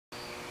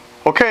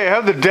Okay, I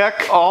have the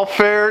deck all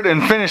faired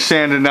and finish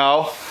sanded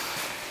now.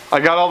 I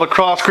got all the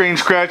cross grain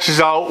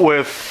scratches out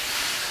with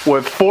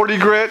 40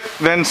 grit,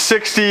 then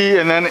 60,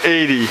 and then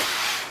 80.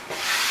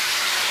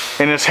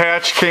 And this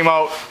hatch came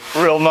out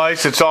real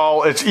nice.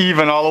 It's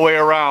even all the way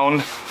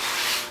around.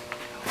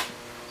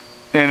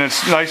 And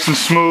it's nice and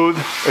smooth.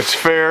 It's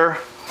fair.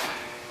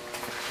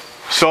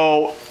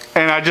 So,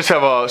 and I just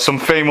have some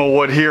Famo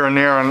wood here and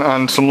there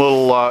on some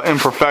little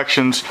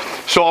imperfections.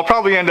 So I'll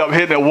probably end up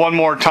hitting it one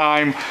more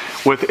time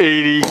with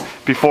 80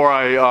 before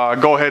I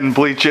go ahead and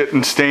bleach it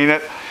and stain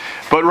it.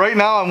 But right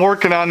now I'm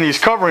working on these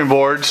covering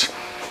boards.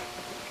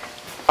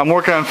 I'm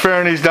working on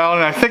fairing these down,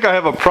 and I think I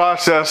have a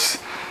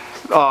process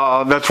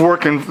that's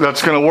going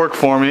to work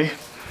for me.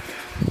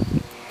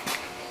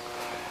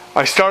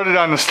 I started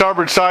on the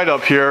starboard side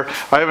up here.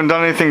 I haven't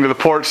done anything to the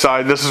port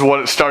side. This is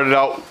what it started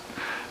out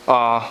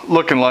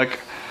looking like.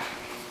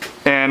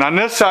 And on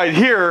this side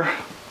here,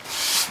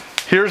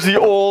 here's the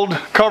old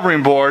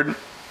covering board,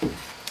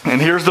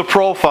 and here's the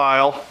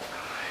profile.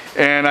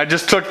 And I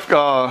just took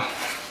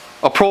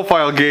a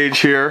profile gauge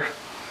here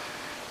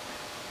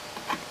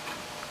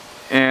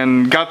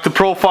and got the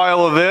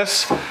profile of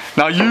this.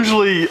 Now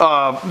usually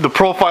the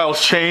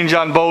profiles change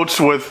on boats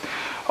with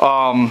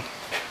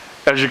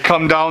as you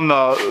come down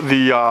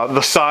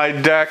the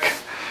side deck,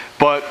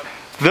 but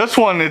this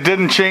one it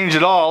didn't change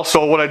at all.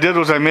 So what I did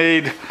was I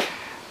made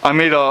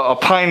a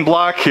pine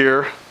block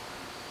here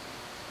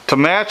to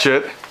match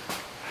it.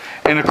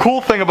 And the cool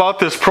thing about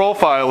this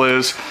profile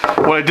is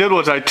what I did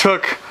was I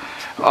took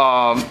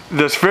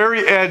this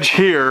very edge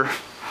here,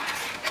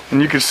 and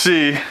you can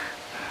see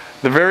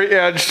the very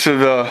edge to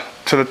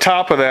the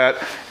top of that,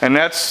 and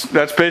that's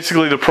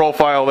basically the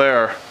profile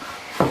there.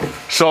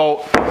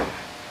 So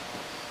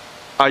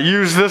I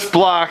use this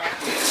block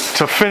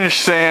to finish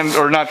sand,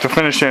 or not to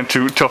finish sand,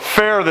 to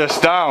fair this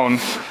down.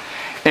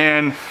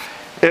 And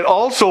it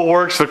also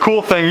works. The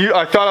cool thing,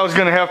 I thought I was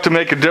going to have to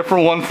make a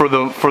different one for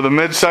the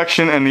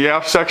midsection and the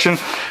aft section,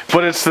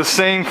 but it's the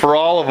same for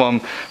all of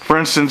them. For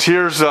instance,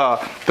 here's the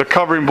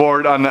covering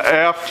board on the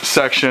aft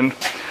section.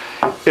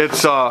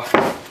 It's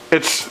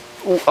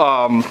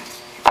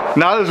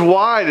not as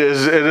wide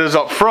as it is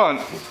up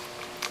front,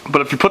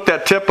 but if you put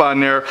that tip on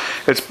there,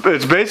 it's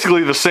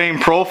basically the same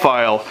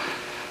profile.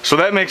 So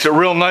that makes it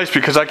real nice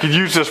because I could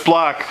use this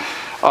block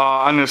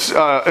on this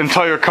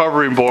entire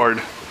covering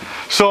board.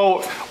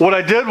 So what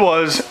I did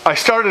was I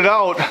started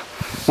out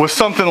with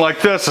something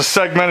like this, a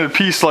segmented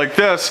piece like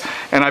this,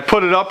 and I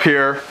put it up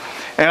here,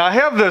 and I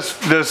have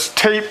this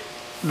tape,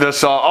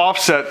 this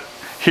offset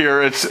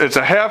here. It's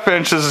a ½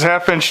 inch. This is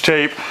 ½ inch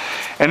tape,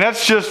 and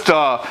that's just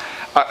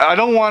I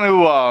don't want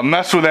to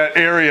mess with that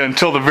area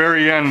until the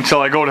very end,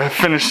 until I go to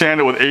finish sand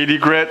it with 80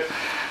 grit.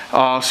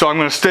 So I'm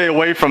going to stay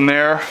away from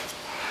there,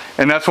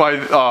 and that's why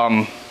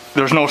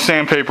there's no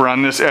sandpaper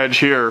on this edge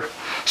here.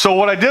 So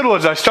what I did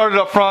was I started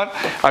up front,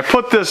 I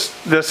put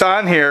this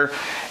on here,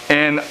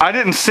 and I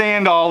didn't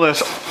sand all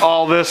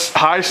this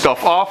high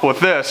stuff off with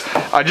this.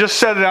 I just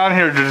set it on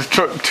here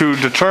to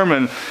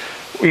determine,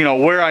 you know,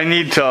 where I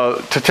need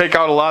to take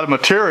out a lot of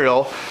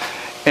material.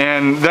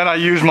 And then I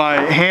use my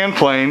hand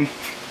plane,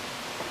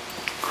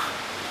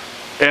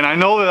 and I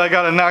know that I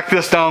got to knock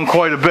this down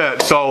quite a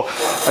bit. So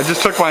I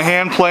just took my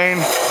hand plane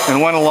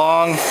and went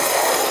along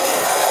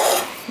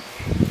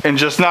and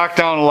just knocked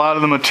down a lot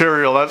of the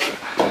material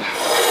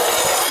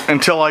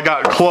until I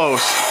got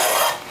close.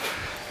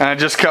 And I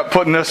just kept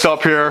putting this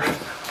up here.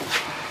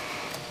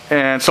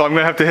 And so I'm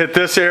going to have to hit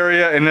this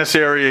area and this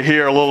area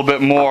here a little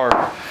bit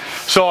more.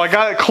 So I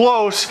got it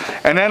close,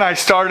 and then I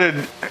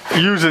started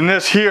using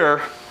this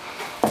here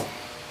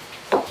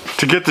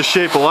to get the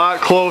shape a lot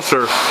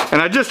closer.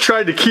 And I just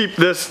tried to keep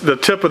the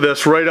tip of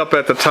this right up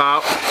at the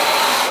top.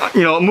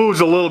 You know, it moves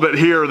a little bit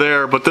here or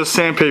there, but this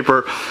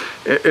sandpaper,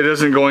 it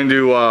isn't going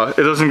to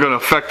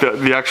affect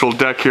the actual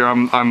deck here.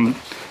 I'm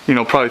you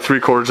know, probably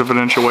 3/4 of an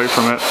inch away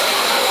from it.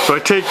 So I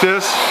take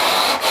this,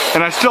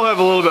 and I still have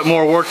a little bit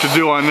more work to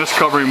do on this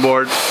covering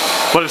board,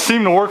 but it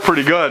seemed to work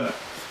pretty good.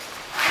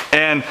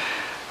 And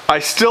I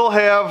still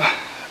have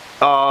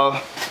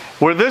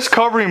where this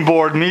covering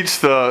board meets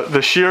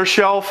the shear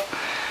shelf,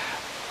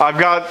 I've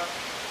got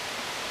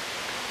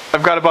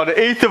about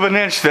 1/8 of an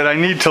inch that I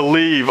need to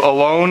leave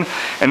alone,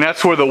 and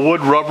that's where the wood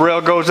rub rail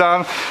goes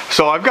on.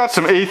 So I've got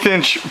some 1/8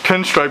 inch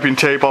pinstriping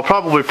tape. I'll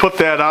probably put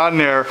that on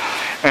there,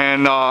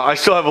 and I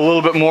still have a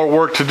little bit more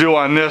work to do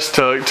on this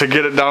to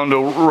get it down to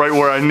right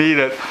where I need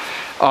it.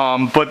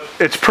 But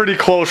it's pretty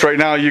close right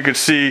now. You can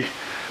see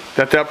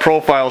that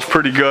profile is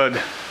pretty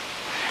good.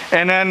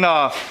 And then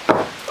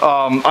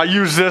I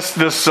use this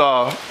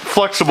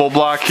flexible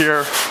block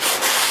here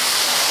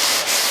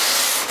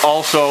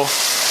also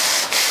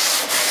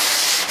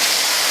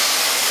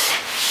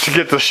to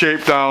get the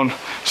shape down.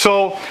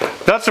 So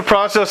that's the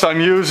process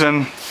I'm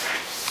using.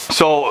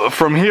 So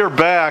from here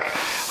back,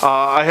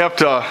 I have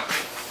to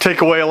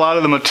take away a lot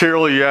of the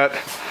material yet.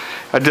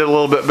 I did a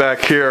little bit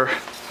back here.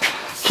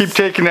 Keep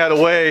taking that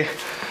away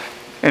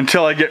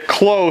until I get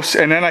close,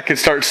 and then I can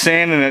start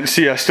sanding it.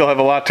 See, I still have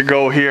a lot to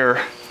go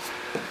here.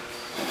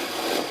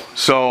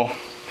 So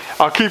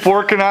I'll keep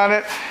working on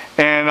it,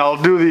 and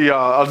I'll do the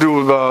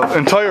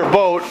entire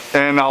boat,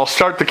 and I'll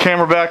start the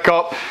camera back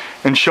up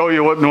and show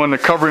you when the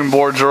covering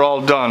boards are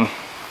all done.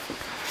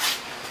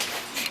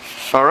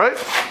 All right.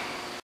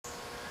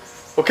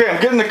 Okay,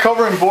 I'm getting the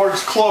covering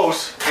boards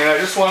close, and I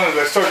just wanted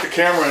to start the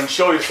camera and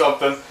show you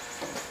something.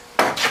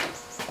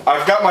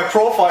 I've got my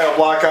profile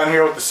block on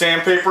here with the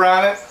sandpaper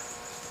on it,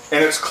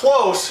 and it's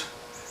close,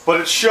 but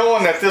it's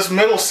showing that this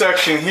middle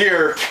section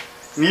here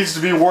needs to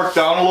be worked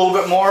down a little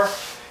bit more.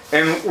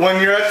 And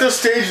when you're at this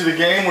stage of the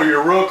game where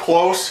you're real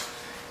close,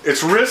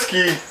 it's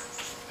risky,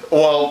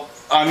 well,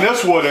 on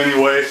this wood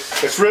anyway,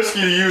 it's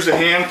risky to use a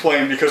hand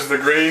plane because the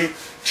grain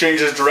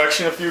changes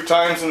direction a few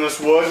times in this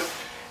wood,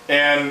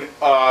 and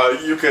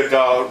you could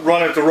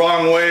run it the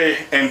wrong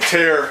way and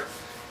tear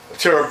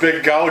a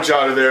big gouge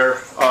out of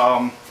there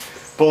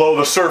below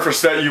the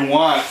surface that you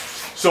want.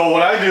 So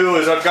what I do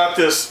is I've got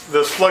this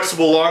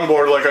flexible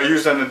longboard like I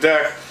used on the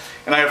deck,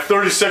 and I have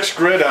 36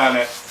 grit on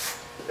it.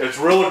 It's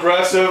real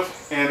aggressive,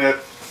 and it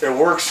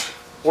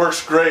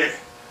works great.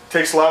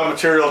 Takes a lot of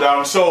material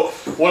down. So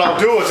what I'll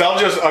do is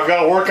I've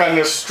got to work on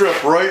this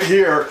strip right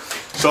here.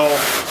 So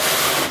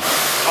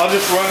I'll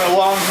just run it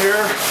along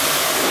here,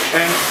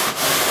 and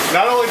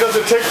not only does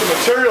it take the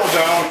material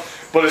down,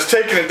 but it's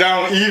taking it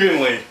down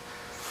evenly.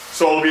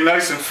 So it'll be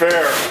nice and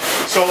fair.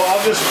 So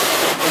I'll just,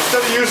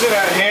 instead of using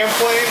that hand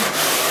plane,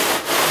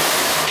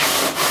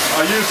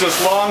 I'll use this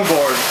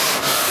longboard.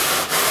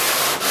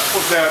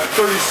 Put that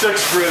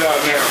 36 grit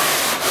on there.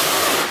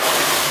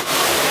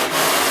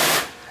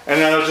 And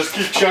then I'll just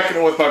keep checking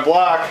it with my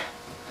block.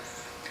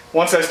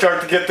 Once I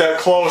start to get that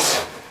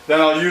close, then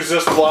I'll use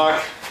this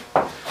block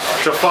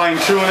to fine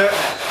tune it.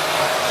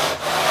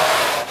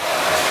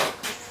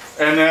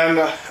 And then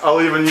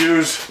I'll even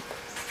use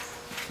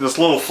this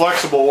little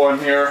flexible one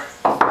here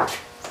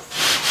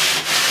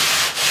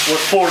with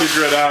 40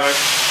 grit on it.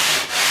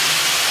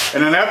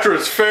 And then after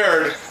it's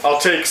faired, I'll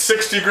take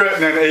 60 grit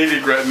and then 80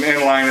 grit and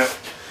inline it.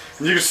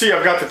 And you can see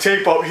I've got the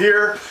tape up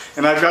here,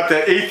 and I've got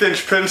that 1/8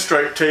 inch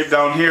pinstripe tape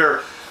down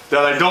here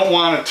that I don't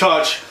want to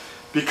touch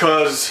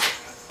because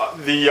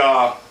the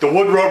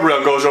wood rub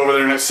rail goes over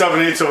there, and it's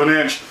 7/8 of an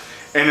inch,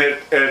 and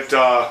it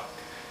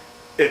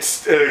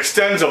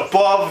extends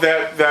above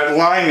that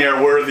line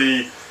there where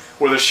the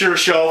shear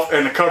shelf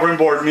and the covering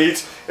board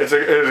meets. It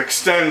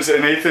extends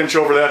an 1/8 inch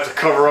over that to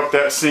cover up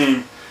that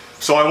seam.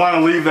 So I want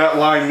to leave that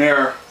line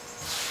there.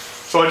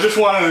 So I just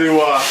wanted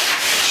to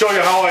show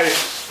you how I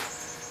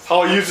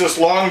use this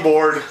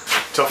longboard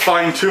to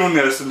fine tune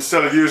this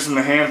instead of using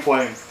the hand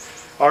plane.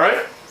 All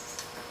right.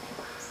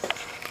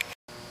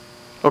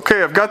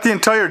 Okay, I've got the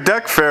entire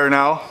deck fair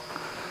now.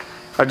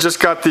 I just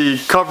got the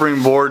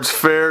covering boards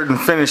faired and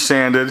finish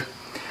sanded,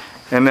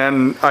 and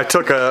then I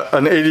took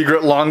an 80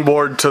 grit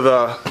longboard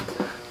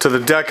to the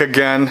deck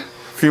again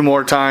a few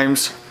more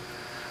times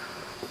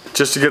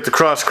just to get the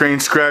cross grain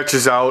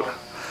scratches out.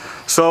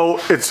 So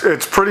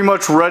it's pretty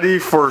much ready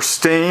for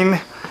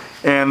stain,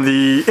 and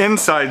the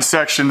inside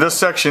section, this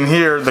section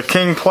here, the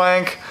king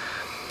plank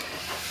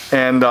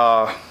and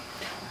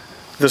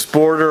this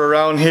border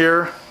around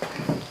here,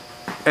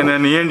 and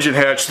then the engine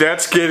hatch,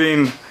 that's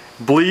getting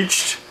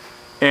bleached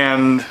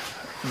and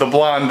the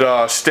blonde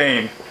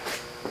stain.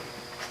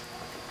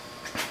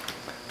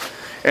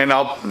 And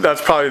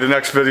that's probably the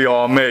next video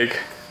I'll make,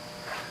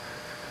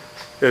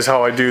 is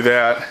how I do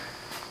that.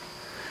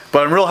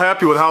 But I'm real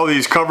happy with how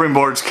these covering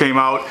boards came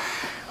out.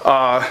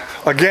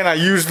 Again, I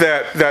used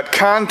that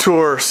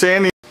contour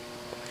sanding.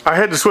 I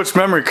had to switch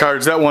memory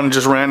cards, that one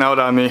just ran out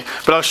on me.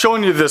 But I was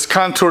showing you this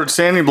contoured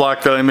sanding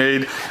block that I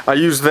made. I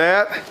used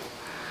that,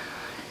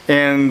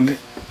 and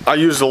I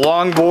used a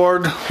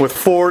longboard with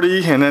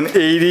 40 and then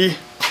 80.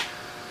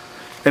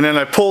 And then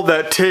I pulled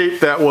that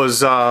tape that was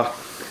that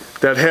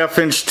 1/2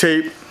 inch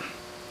tape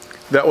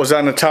that was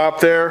on the top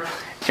there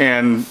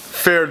and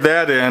faired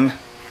that in.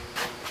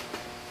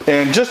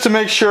 And just to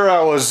make sure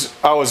I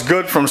was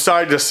good from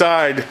side to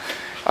side,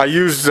 I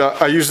used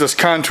this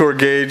contour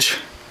gauge,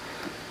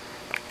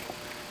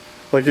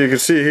 like you can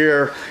see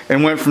here,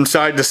 and went from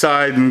side to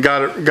side and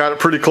got it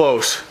pretty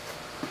close.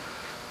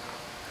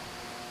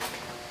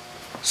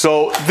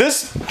 So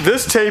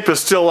this tape is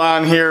still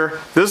on here.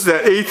 This is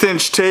that 1/8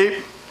 inch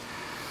tape,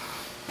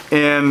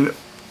 and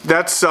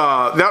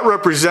that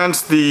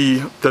represents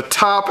the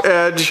top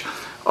edge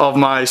of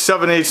my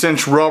 7/8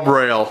 inch rub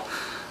rail.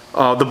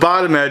 The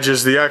bottom edge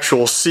is the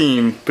actual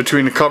seam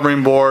between the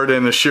covering board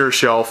and the shear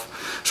shelf.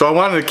 So I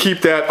wanted to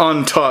keep that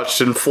untouched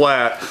and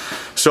flat.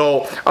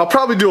 So I'll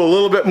probably do a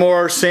little bit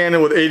more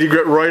sanding with 80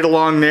 grit right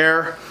along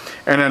there,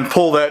 and then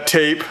pull that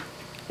tape.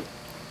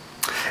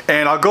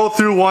 And I'll go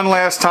through one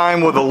last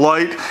time with a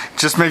light,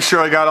 just make sure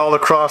I got all the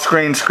cross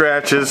grain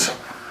scratches.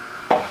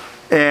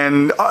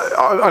 And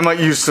I might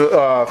use,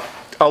 I'll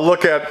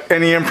look at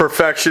any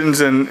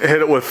imperfections and hit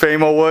it with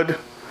Famo wood.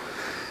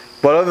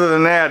 But other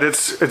than that,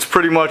 it's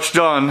pretty much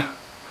done.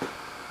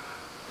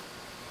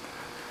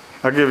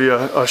 I'll give you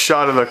a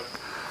shot of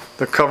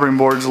the covering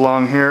boards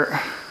along here.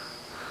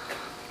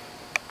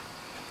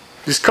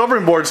 These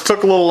covering boards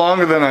took a little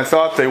longer than I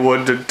thought they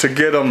would to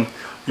get them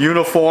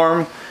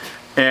uniform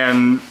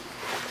and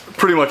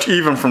pretty much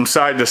even from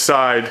side to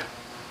side.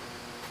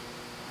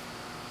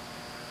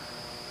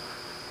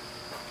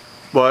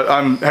 But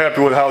I'm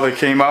happy with how they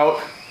came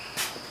out.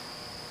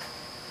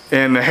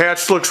 And the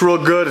hatch looks real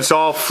good. It's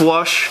all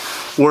flush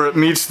where it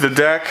meets the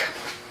deck.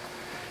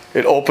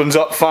 It opens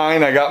up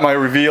fine. I got my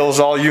reveals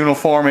all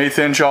uniform, 1/8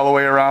 inch all the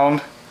way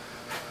around.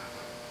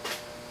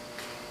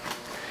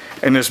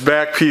 And this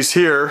back piece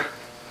here,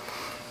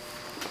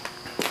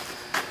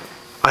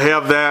 I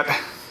have that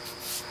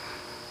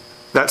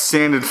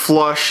sanded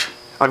flush.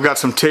 I've got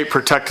some tape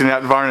protecting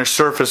that varnished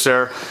surface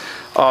there.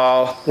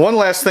 One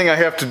last thing I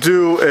have to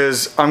do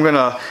is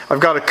I've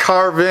got to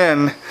carve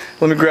in,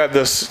 let me grab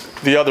this,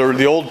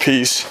 the old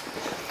piece.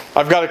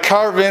 I've got to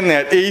carve in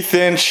that 1/8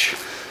 inch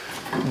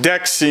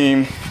deck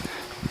seam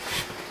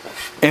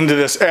into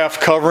this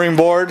aft covering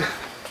board.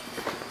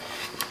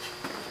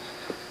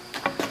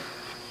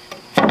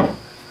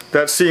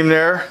 That seam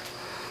there.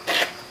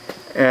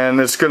 And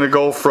it's going to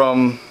go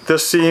from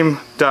this seam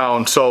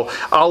down. So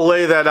I'll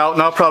lay that out,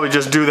 and I'll probably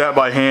just do that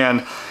by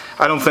hand.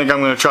 I don't think I'm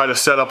going to try to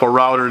set up a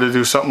router to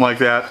do something like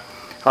that.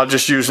 I'll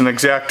just use an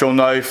X-Acto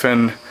knife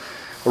and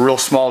a real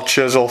small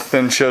chisel,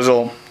 thin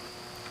chisel,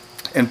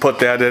 and put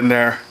that in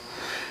there,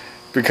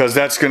 because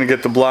that's going to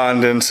get the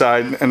blonde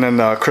inside, and then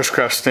the Chris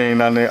Craft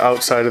stain on the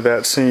outside of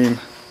that seam.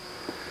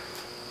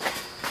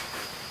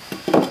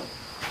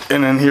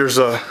 And then here's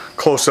a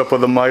close-up of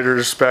the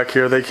miters back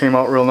here. They came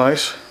out real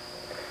nice.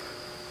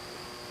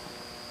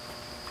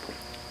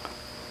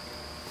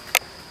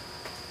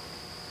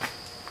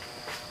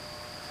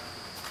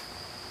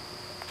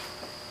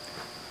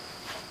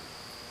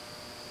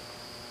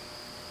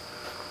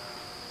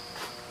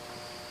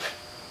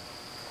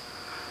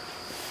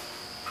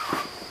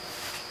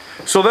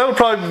 So that'll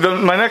probably,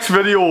 my next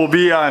video will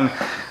be on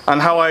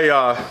how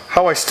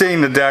I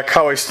stain the deck,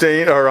 how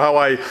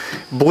I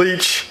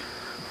bleach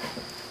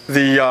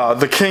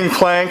the king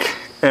plank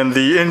and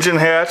the engine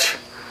hatch,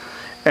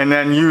 and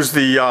then use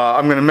the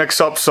I'm going to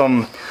mix up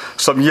some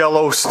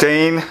yellow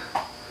stain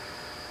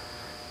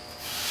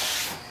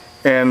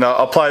and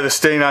apply the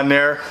stain on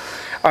there.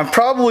 I'm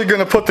probably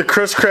going to put the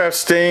Chris Craft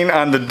stain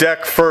on the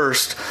deck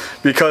first,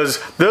 because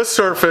this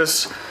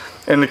surface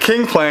and the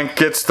king plank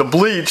gets the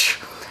bleach.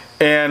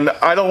 And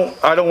I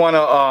don't want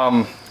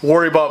to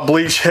worry about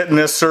bleach hitting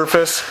this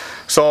surface,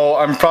 so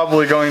I'm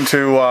probably going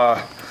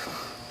to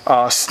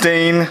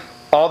stain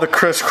all the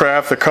Chris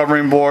Craft, the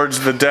covering boards,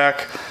 the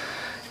deck,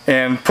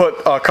 and put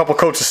a couple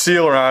coats of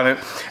sealer on it,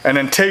 and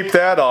then tape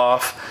that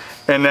off,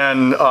 and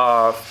then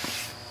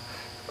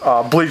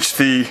bleach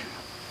the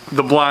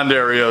blonde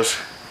areas.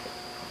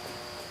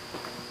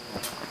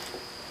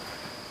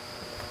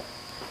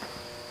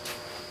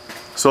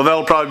 So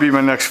that'll probably be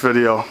my next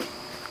video.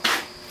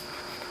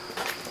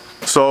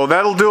 So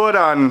that'll do it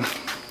on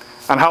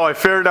how I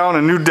fair down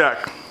a new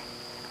deck.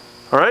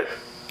 All right?